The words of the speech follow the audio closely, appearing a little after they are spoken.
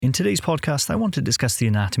In today's podcast, I want to discuss the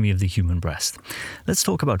anatomy of the human breast. Let's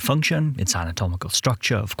talk about function, its anatomical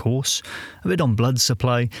structure, of course, a bit on blood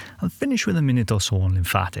supply, and finish with a minute or so on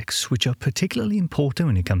lymphatics, which are particularly important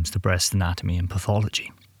when it comes to breast anatomy and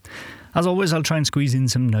pathology. As always, I'll try and squeeze in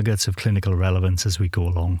some nuggets of clinical relevance as we go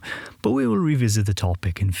along, but we will revisit the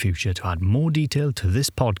topic in future to add more detail to this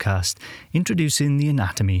podcast, introducing the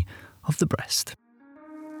anatomy of the breast.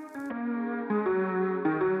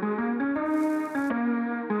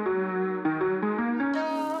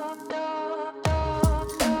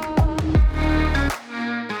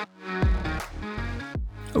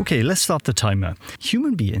 Okay, let's start the timer.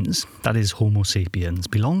 Human beings, that is Homo sapiens,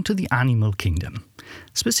 belong to the animal kingdom.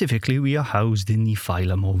 Specifically, we are housed in the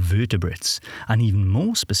phylum of vertebrates, and even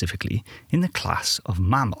more specifically, in the class of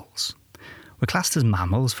mammals. We're classed as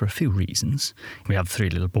mammals for a few reasons. We have three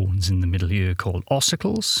little bones in the middle ear called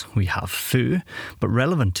ossicles, we have fur, but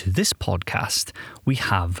relevant to this podcast, we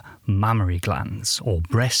have mammary glands, or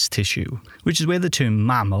breast tissue, which is where the term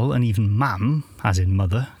mammal and even mam, as in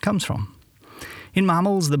mother, comes from. In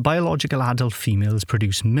mammals, the biological adult females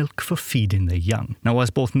produce milk for feeding their young. Now, as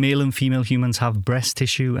both male and female humans have breast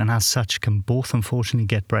tissue and as such can both unfortunately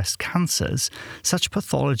get breast cancers, such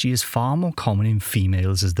pathology is far more common in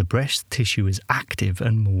females as the breast tissue is active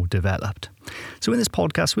and more developed. So in this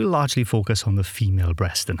podcast, we'll largely focus on the female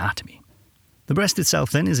breast anatomy. The breast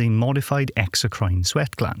itself then is a modified exocrine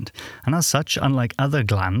sweat gland, and as such, unlike other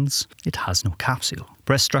glands, it has no capsule.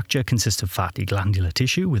 Breast structure consists of fatty glandular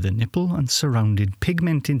tissue with a nipple and surrounded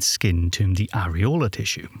pigmented skin termed the areolar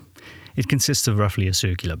tissue. It consists of roughly a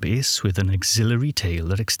circular base with an axillary tail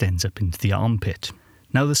that extends up into the armpit.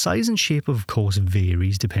 Now, the size and shape, of course,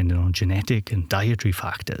 varies depending on genetic and dietary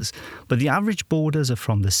factors, but the average borders are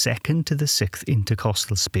from the 2nd to the 6th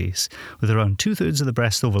intercostal space, with around 2/3 of the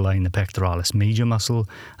breast overlying the pectoralis major muscle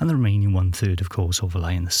and the remaining 1/3, of course,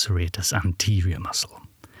 overlying the serratus anterior muscle.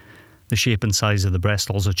 The shape and size of the breast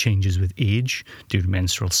also changes with age, during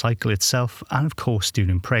menstrual cycle itself, and of course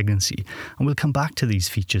during pregnancy, and we'll come back to these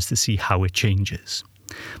features to see how it changes.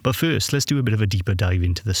 But first, let's do a bit of a deeper dive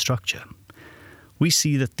into the structure. We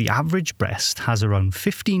see that the average breast has around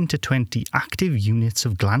 15 to 20 active units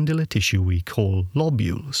of glandular tissue we call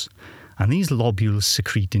lobules. And these lobules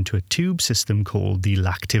secrete into a tube system called the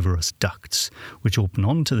lactivorous ducts, which open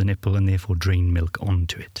onto the nipple and therefore drain milk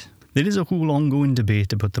onto it. There is a whole ongoing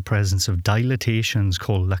debate about the presence of dilatations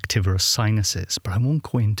called lactivorous sinuses, but I won't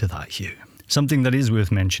go into that here. Something that is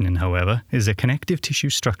worth mentioning, however, is a connective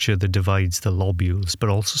tissue structure that divides the lobules but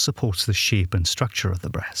also supports the shape and structure of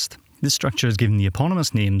the breast. This structure is given the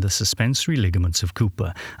eponymous name the suspensory ligaments of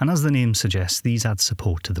Cooper, and as the name suggests, these add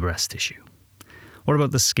support to the breast tissue. What about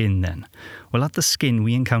the skin then? Well, at the skin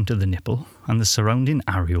we encounter the nipple and the surrounding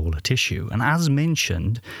areolar tissue, and as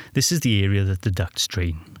mentioned, this is the area that the ducts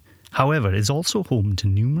drain. However, it's also home to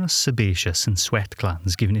numerous sebaceous and sweat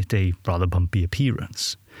glands, giving it a rather bumpy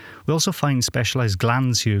appearance. We also find specialised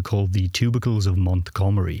glands here called the tubercles of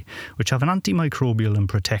Montgomery, which have an antimicrobial and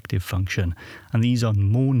protective function, and these are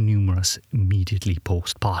more numerous immediately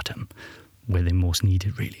postpartum, where they're most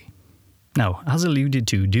needed really. Now, as alluded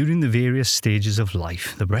to, during the various stages of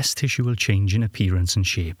life, the breast tissue will change in appearance and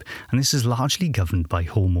shape, and this is largely governed by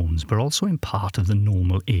hormones, but also in part of the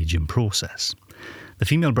normal ageing process. The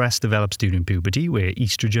female breast develops during puberty, where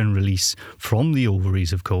estrogen release from the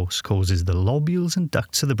ovaries, of course, causes the lobules and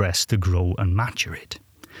ducts of the breast to grow and maturate.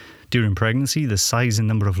 During pregnancy, the size and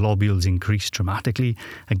number of lobules increase dramatically,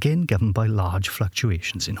 again governed by large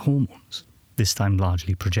fluctuations in hormones, this time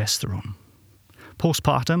largely progesterone.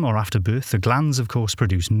 Postpartum, or after birth, the glands, of course,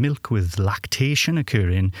 produce milk with lactation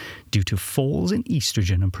occurring due to falls in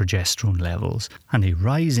estrogen and progesterone levels, and a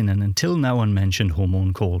rise in an until now unmentioned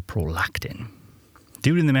hormone called prolactin.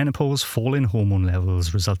 During the menopause, fall in hormone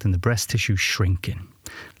levels result in the breast tissue shrinking.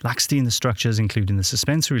 Laxity in the structures, including the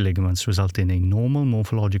suspensory ligaments, result in a normal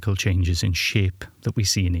morphological changes in shape that we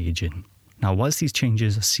see in aging. Now, whilst these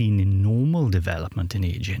changes are seen in normal development in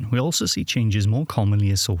aging, we also see changes more commonly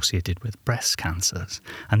associated with breast cancers,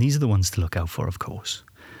 and these are the ones to look out for, of course.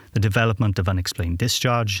 The development of unexplained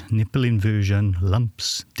discharge, nipple inversion,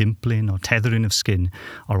 lumps, dimpling or tethering of skin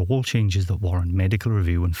are all changes that warrant medical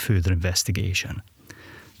review and further investigation.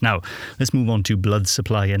 Now, let's move on to blood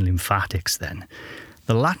supply and lymphatics then.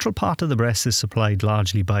 The lateral part of the breast is supplied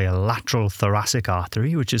largely by a lateral thoracic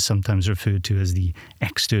artery, which is sometimes referred to as the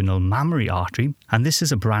external mammary artery, and this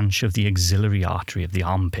is a branch of the axillary artery of the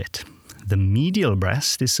armpit. The medial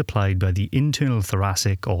breast is supplied by the internal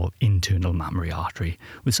thoracic or internal mammary artery,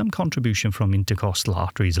 with some contribution from intercostal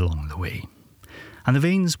arteries along the way. And the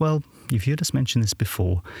veins, well, you've heard us mention this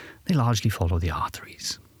before, they largely follow the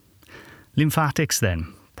arteries. Lymphatics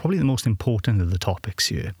then. probably the most important of the topics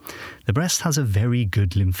here. The breast has a very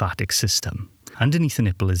good lymphatic system. Underneath the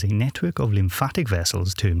nipple is a network of lymphatic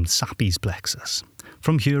vessels termed Sapi's plexus.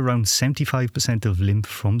 From here, around 75% of lymph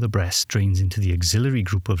from the breast drains into the axillary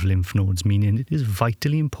group of lymph nodes, meaning it is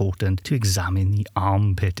vitally important to examine the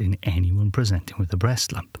armpit in anyone presenting with a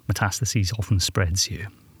breast lump. Metastases often spreads here.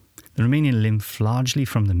 The remaining lymph, largely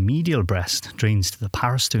from the medial breast, drains to the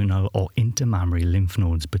parasternal or intermammary lymph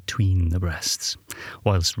nodes between the breasts.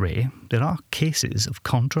 Whilst rare, there are cases of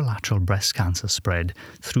contralateral breast cancer spread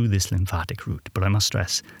through this lymphatic route, but I must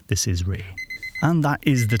stress, this is rare. And that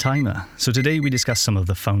is the timer. So today we discussed some of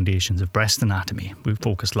the foundations of breast anatomy. We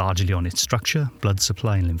focused largely on its structure, blood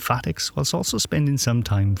supply and lymphatics, whilst also spending some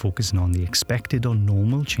time focusing on the expected or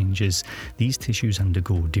normal changes these tissues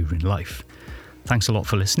undergo during life. Thanks a lot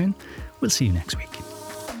for listening. We'll see you next week.